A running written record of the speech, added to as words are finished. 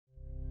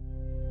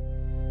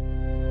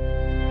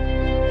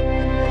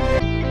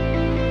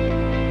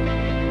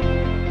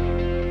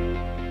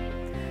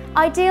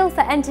Ideal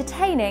for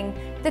entertaining,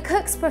 the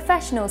Cook's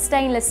Professional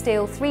stainless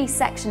steel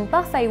 3-section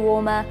buffet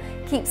warmer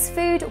keeps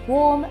food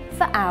warm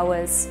for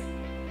hours.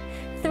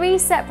 3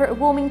 separate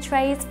warming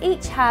trays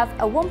each have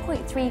a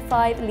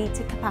 1.35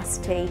 litre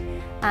capacity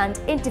and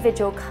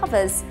individual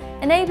covers,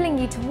 enabling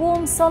you to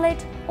warm solid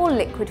or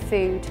liquid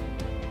food.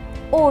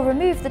 Or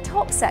remove the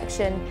top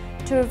section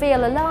to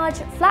reveal a large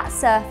flat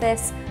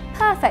surface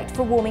perfect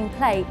for warming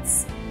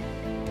plates.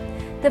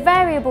 The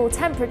variable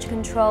temperature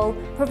control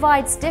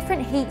provides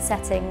different heat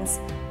settings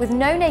with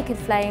no naked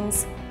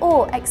flames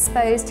or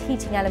exposed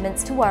heating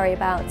elements to worry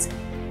about.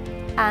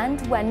 And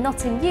when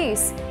not in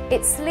use,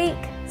 its sleek,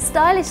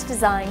 stylish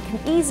design can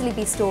easily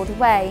be stored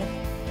away.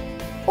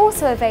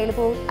 Also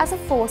available as a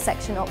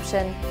 4-section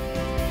option.